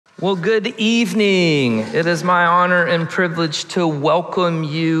Well, good evening. It is my honor and privilege to welcome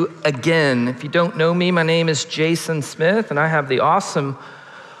you again. If you don't know me, my name is Jason Smith, and I have the awesome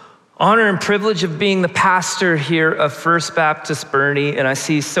honor and privilege of being the pastor here of First Baptist Boerne, and I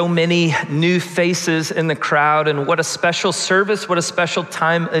see so many new faces in the crowd, and what a special service, what a special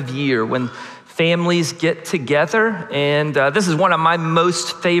time of year when families get together, and this is one of my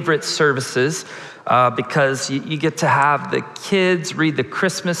most favorite services. Because you get to have the kids read the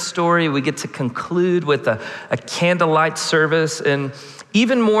Christmas story. We get to conclude with a candlelight service. And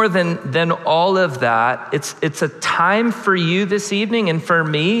even more than all of that, it's a time for you this evening and for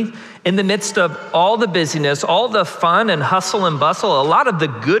me, in the midst of all the busyness, all the fun and hustle and bustle, a lot of the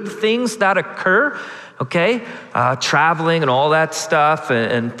good things that occur, okay? Traveling and all that stuff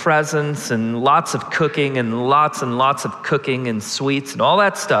and presents and lots of cooking and lots of cooking and sweets and all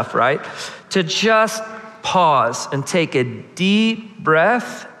that stuff, right? To just pause and take a deep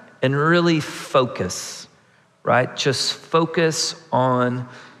breath and really focus, right? Just focus on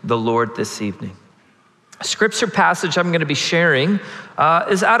the Lord this evening. Scripture passage I'm going to be sharing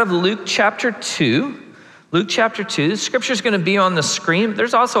is out of Luke chapter 2. Luke chapter 2. The scripture is going to be on the screen.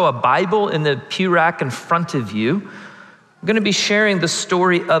 There's also a Bible in the pew rack in front of you. I'm going to be sharing the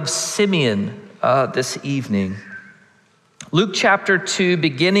story of Simeon this evening. Luke chapter 2,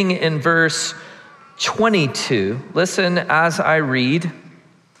 beginning in verse 22. Listen as I read.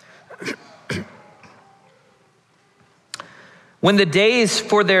 When the days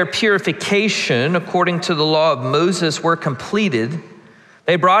for their purification, according to the law of Moses, were completed,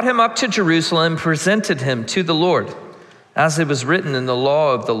 they brought him up to Jerusalem and presented him to the Lord, as it was written in the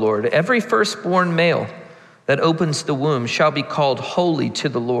law of the Lord. Every firstborn male that opens the womb shall be called holy to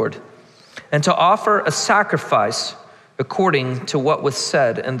the Lord, and to offer a sacrifice according to what was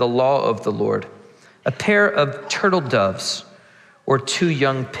said in the law of the Lord, a pair of turtle doves or 2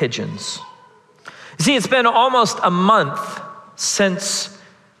 young pigeons. You see, it's been almost a month since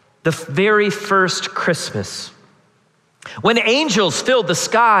the very first Christmas, when angels filled the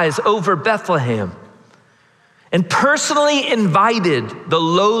skies over Bethlehem and personally invited the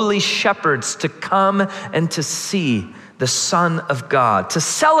lowly shepherds to come and to see the Son of God, to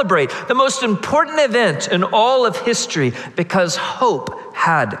celebrate the most important event in all of history, because hope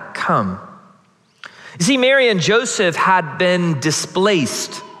had come. You see, Mary and Joseph had been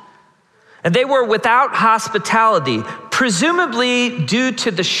displaced, and they were without hospitality, presumably due to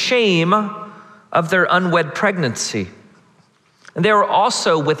the shame of their unwed pregnancy. And they were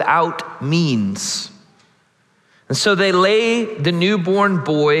also without means. And so they lay the newborn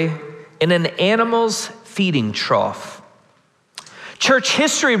boy in an animal's feeding trough. Church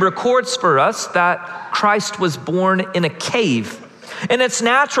history records for us that Christ was born in a cave. And it's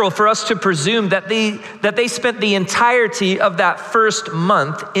natural for us to presume that they spent the entirety of that first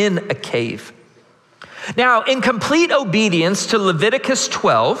month in a cave. Now, in complete obedience to Leviticus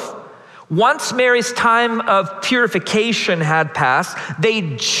 12, once Mary's time of purification had passed,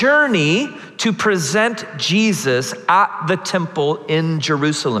 they journey to present Jesus at the temple in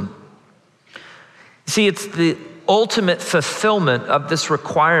Jerusalem. See, it's the ultimate fulfillment of this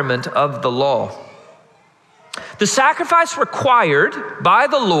requirement of the law. The sacrifice required by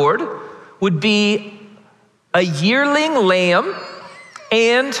the Lord would be a yearling lamb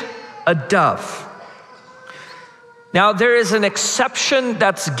and a dove. Now, there is an exception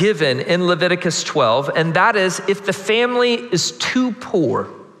that's given in Leviticus 12, and that is if the family is too poor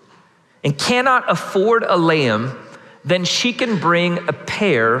and cannot afford a lamb, then she can bring a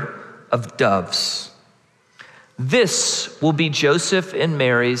pair of doves. This will be Joseph and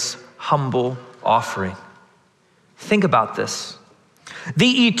Mary's humble offering. Think about this.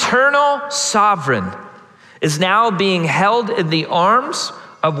 The eternal sovereign is now being held in the arms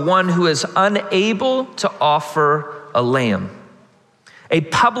of one who is unable to offer a lamb, a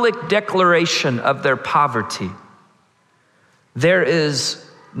public declaration of their poverty. There is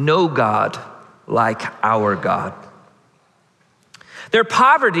no God like our God. Their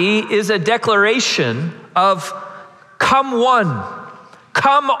poverty is a declaration of come one,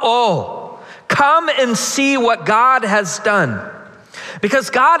 come all, come and see what God has done. Because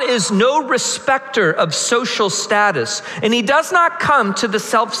God is no respecter of social status, and he does not come to the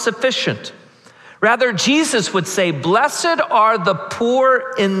self-sufficient. Rather, Jesus would say, "Blessed are the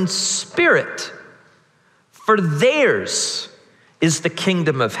poor in spirit, for theirs is the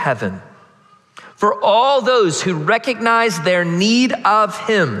kingdom of heaven." For all those who recognize their need of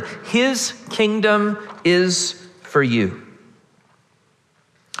him, his kingdom is for you.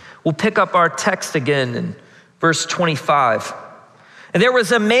 We'll pick up our text again in verse 25. And there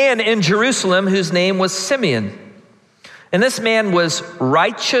was a man in Jerusalem whose name was Simeon. And this man was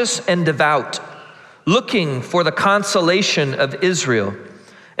righteous and devout, looking for the consolation of Israel,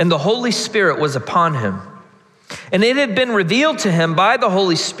 and the Holy Spirit was upon him. And it had been revealed to him by the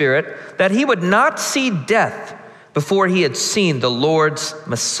Holy Spirit that he would not see death before he had seen the Lord's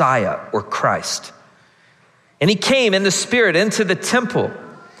Messiah, or Christ. And he came in the Spirit into the temple.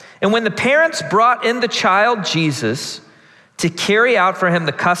 And when the parents brought in the child Jesus to carry out for him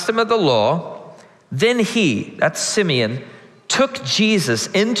the custom of the law, then he, that's Simeon, took Jesus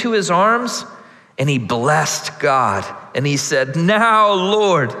into his arms and he blessed God. And he said, "Now,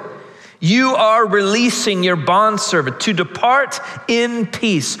 Lord, you are releasing your bondservant to depart in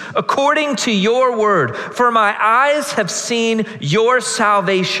peace, according to your word. For my eyes have seen your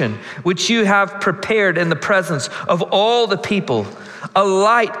salvation, which you have prepared in the presence of all the people, a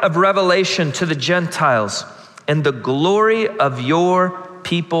light of revelation to the Gentiles, and the glory of your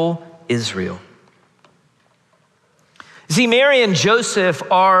people Israel." See, Mary and Joseph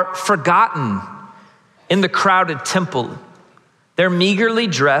are forgotten in the crowded temple. They're meagerly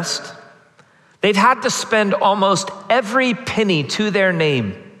dressed. They've had to spend almost every penny to their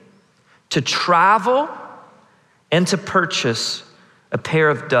name to travel and to purchase a pair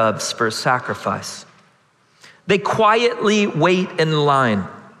of doves for a sacrifice. They quietly wait in line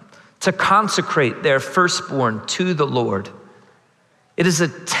to consecrate their firstborn to the Lord. It is a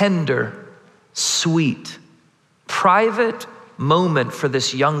tender, sweet, private moment for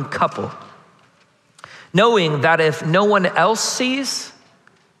this young couple, knowing that if no one else sees,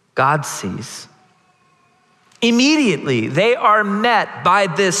 God sees. Immediately, they are met by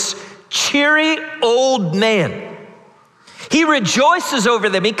this cheery old man. He rejoices over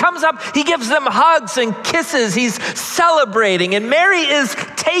them. He comes up, he gives them hugs and kisses. He's celebrating, and Mary is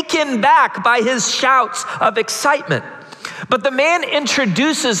taken back by his shouts of excitement. But the man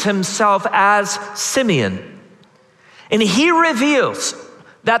introduces himself as Simeon, and he reveals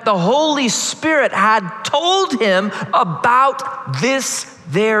that the Holy Spirit had told him about this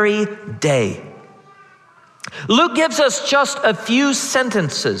very day. Luke gives us just a few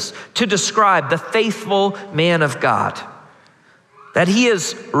sentences to describe the faithful man of God, that he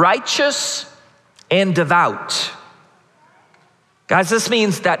is righteous and devout. Guys, this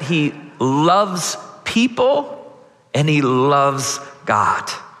means that he loves people and he loves God.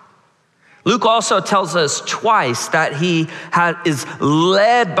 Luke also tells us twice that he is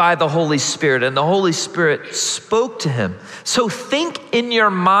led by the Holy Spirit, and the Holy Spirit spoke to him. So think in your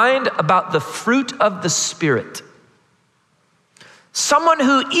mind about the fruit of the Spirit. Someone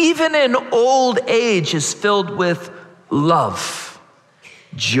who even in old age is filled with love,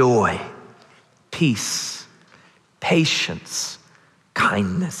 joy, peace, patience,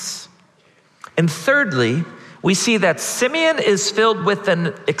 kindness. And thirdly, we see that Simeon is filled with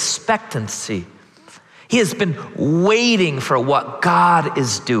an expectancy. He has been waiting for what God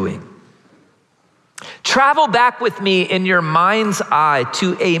is doing. Travel back with me in your mind's eye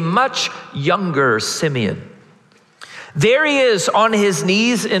to a much younger Simeon. There he is on his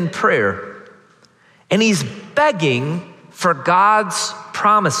knees in prayer, and he's begging for God's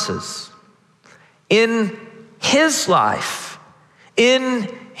promises in his life, in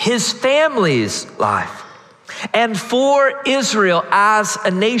his family's life, and for Israel as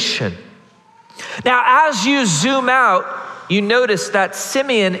a nation. Now, as you zoom out, you notice that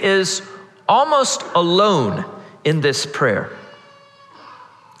Simeon is almost alone in this prayer.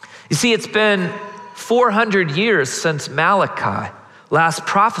 You see, it's been 400 years since Malachi last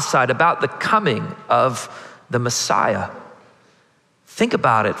prophesied about the coming of the Messiah. Think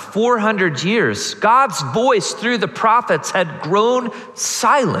about it, 400 years. God's voice through the prophets had grown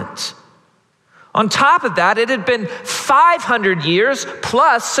silent. On top of that, it had been 500 years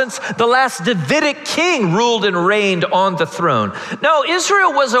plus since the last Davidic king ruled and reigned on the throne. No,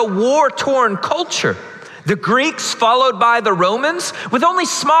 Israel was a war-torn culture. The Greeks followed by the Romans with only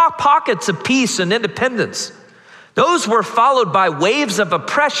small pockets of peace and independence. Those were followed by waves of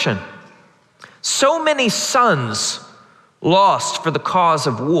oppression. So many sons lost for the cause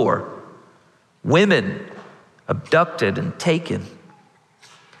of war. Women abducted and taken.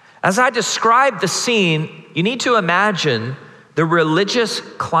 As I describe the scene, you need to imagine the religious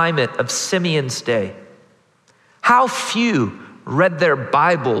climate of Simeon's day. How few read their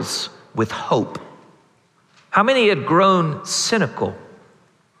Bibles with hope. How many had grown cynical.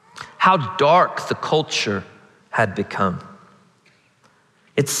 How dark the culture had become.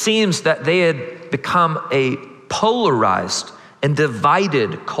 It seems that they had become a polarized and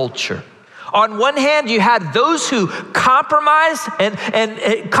divided culture. On one hand, you had those who compromised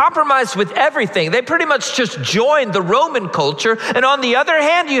and compromised with everything. They pretty much just joined the Roman culture. And on the other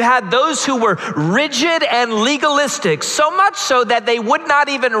hand, you had those who were rigid and legalistic, so much so that they would not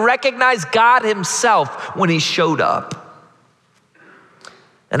even recognize God himself when he showed up.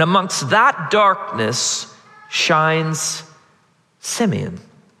 And amongst that darkness shines Simeon,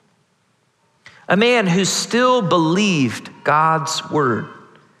 a man who still believed God's word,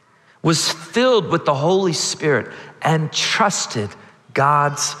 was filled with the Holy Spirit, and trusted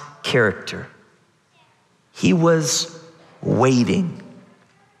God's character. He was waiting.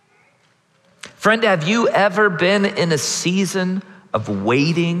 Friend, have you ever been in a season of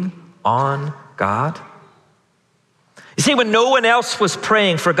waiting on God? You see, when no one else was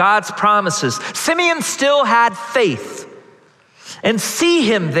praying for God's promises, Simeon still had faith. And see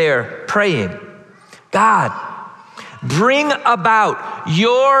him there praying, God, bring about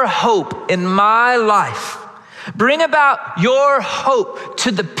your hope in my life. Bring about your hope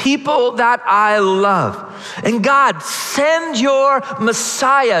to the people that I love. And God, send your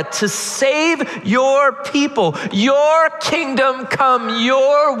Messiah to save your people. Your kingdom come,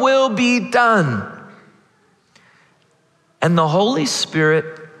 your will be done. And the Holy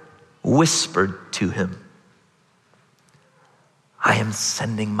Spirit whispered to him, I am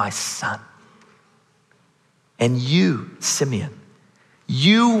sending my son. And you, Simeon,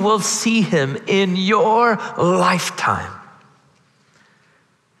 you will see him in your lifetime.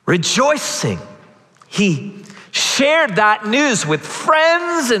 Rejoicing, he shared that news with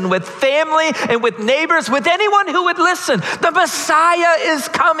friends and with family and with neighbors, with anyone who would listen. The Messiah is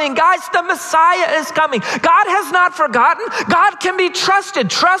coming. Guys, the Messiah is coming. God has not forgotten. God can be trusted.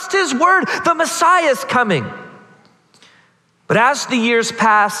 Trust his word. The Messiah is coming. But as the years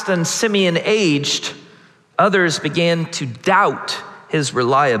passed and Simeon aged, others began to doubt his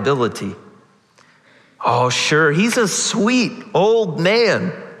reliability. Oh, sure, he's a sweet old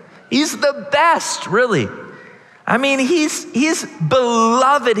man. He's the best, really. I mean, he's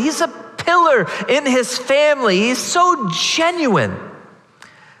beloved. He's a pillar in his family. He's so genuine.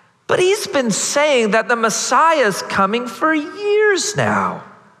 But he's been saying that the Messiah is coming for years now.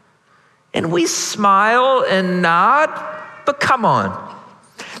 And we smile and nod, but come on.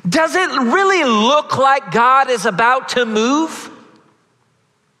 Does it really look like God is about to move?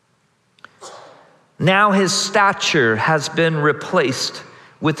 Now his stature has been replaced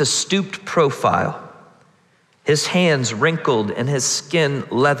with a stooped profile, his hands wrinkled and his skin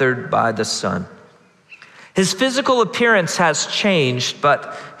leathered by the sun. His physical appearance has changed,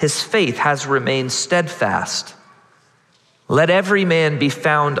 but his faith has remained steadfast. Let every man be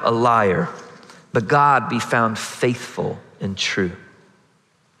found a liar, but God be found faithful and true.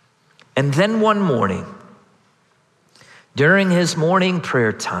 And then one morning, during his morning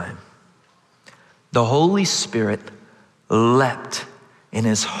prayer time, the Holy Spirit leapt in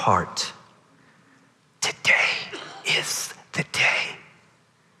his heart. Today is the day.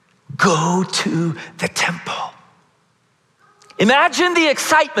 Go to the temple. Imagine the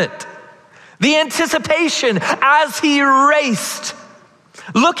excitement, the anticipation as he raced,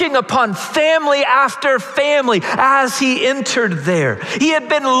 looking upon family after family as he entered there. He had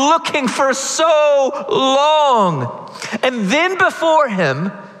been looking for so long. And then before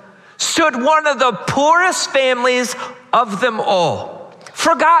him stood one of the poorest families of them all,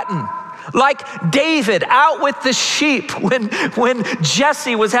 forgotten, like David out with the sheep when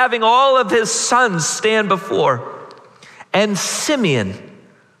Jesse was having all of his sons stand before. And Simeon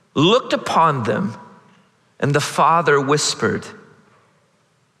looked upon them, and the father whispered,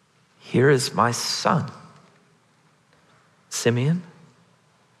 here is my son, Simeon,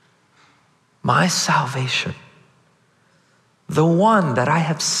 my salvation, the one that I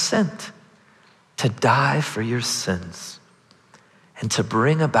have sent to die for your sins and to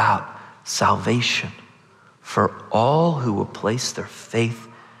bring about salvation for all who will place their faith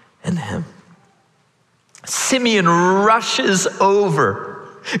in him. Simeon rushes over,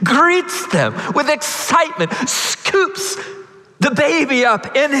 greets them with excitement, scoops the baby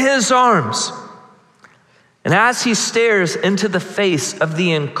up in his arms. And as he stares into the face of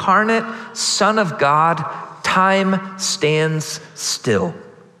the incarnate Son of God, time stands still.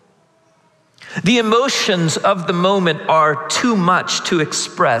 The emotions of the moment are too much to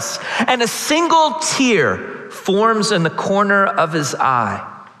express, and a single tear forms in the corner of his eye.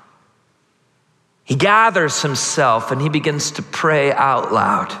 He gathers himself and he begins to pray out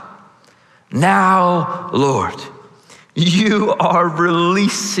loud. Now, Lord, you are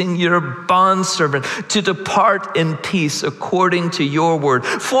releasing your bondservant to depart in peace according to your word.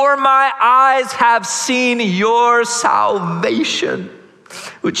 For my eyes have seen your salvation,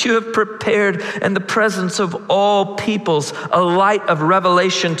 which you have prepared in the presence of all peoples, a light of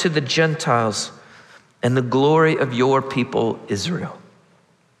revelation to the Gentiles and the glory of your people Israel.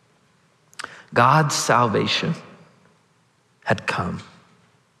 God's salvation had come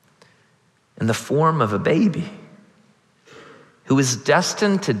in the form of a baby who was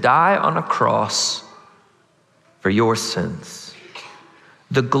destined to die on a cross for your sins.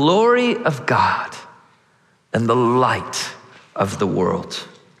 The glory of God and the light of the world.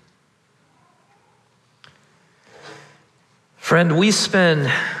 Friend, we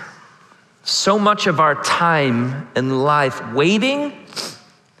spend so much of our time in life waiting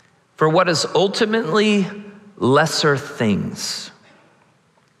for what is ultimately lesser things.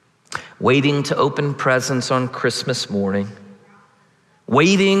 Waiting to open presents on Christmas morning.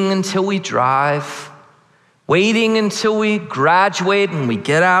 Waiting until we drive. Waiting until we graduate and we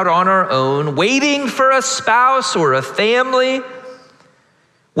get out on our own. Waiting for a spouse or a family.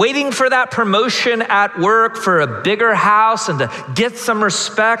 Waiting for that promotion at work, for a bigger house and to get some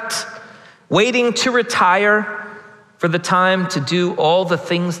respect. Waiting to retire, for the time to do all the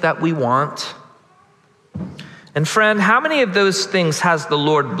things that we want. And friend, how many of those things has the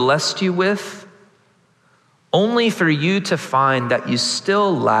Lord blessed you with? Only for you to find that you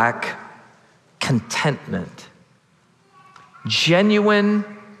still lack contentment. Genuine,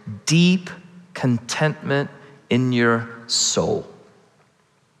 deep contentment in your soul.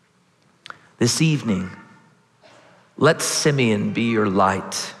 This evening, let Simeon be your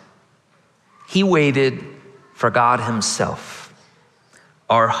light. He waited for God himself,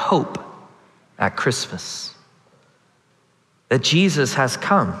 our hope at Christmas. That Jesus has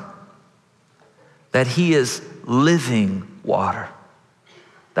come, that he is living water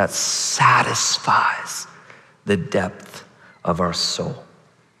that satisfies the depth of our soul.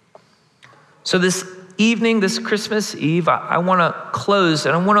 So this evening, this Christmas Eve, I want to close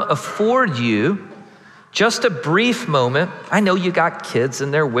and I want to afford you just a brief moment. I know you got kids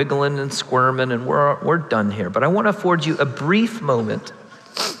and they're wiggling and squirming and we're done here, but I want to afford you a brief moment.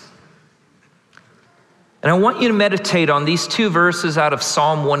 And I want you to meditate on these two verses out of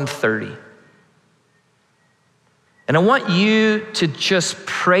Psalm 130. And I want you to just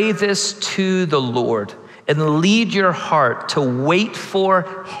pray this to the Lord and lead your heart to wait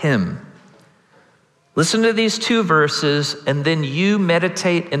for him. Listen to these two verses, and then you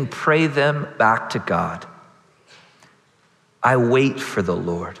meditate and pray them back to God. I wait for the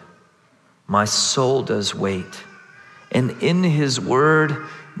Lord. My soul does wait. And in his word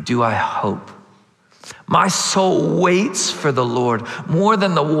do I hope. My soul waits for the Lord more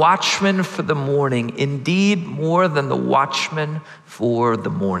than the watchman for the morning. Indeed, more than the watchman for the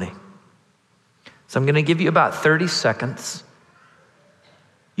morning. So I'm going to give you about 30 seconds.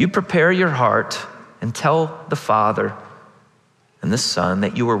 You prepare your heart and tell the Father and the Son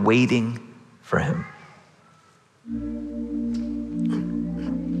that you are waiting for him.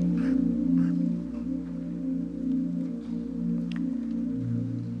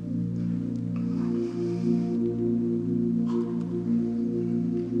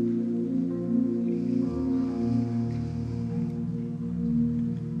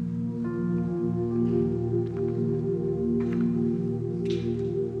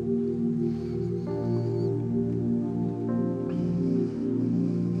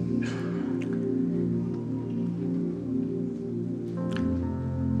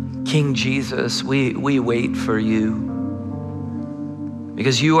 King Jesus, we wait for you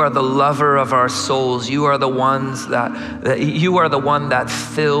because you are the lover of our souls. You are the ones you are the one that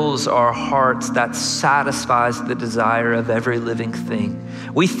fills our hearts, that satisfies the desire of every living thing.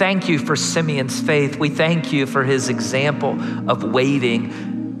 We thank you for Simeon's faith. We thank you for his example of waiting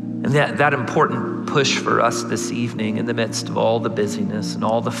and that important push for us this evening in the midst of all the busyness and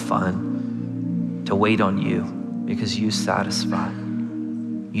all the fun to wait on you because you satisfy.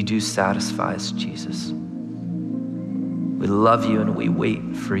 You do satisfy us, Jesus. We love you and we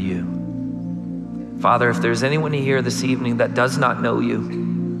wait for you. Father, if there's anyone here this evening that does not know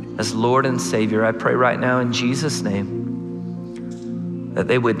you as Lord and Savior, I pray right now in Jesus' name that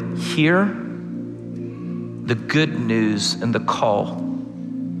they would hear the good news and the call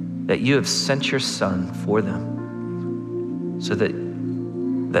that you have sent your Son for them so that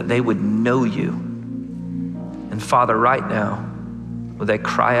they would know you. And Father, right now, will they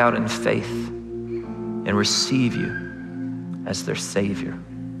cry out in faith and receive you as their Savior?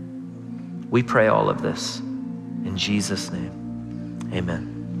 We pray all of this in Jesus' name.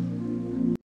 Amen.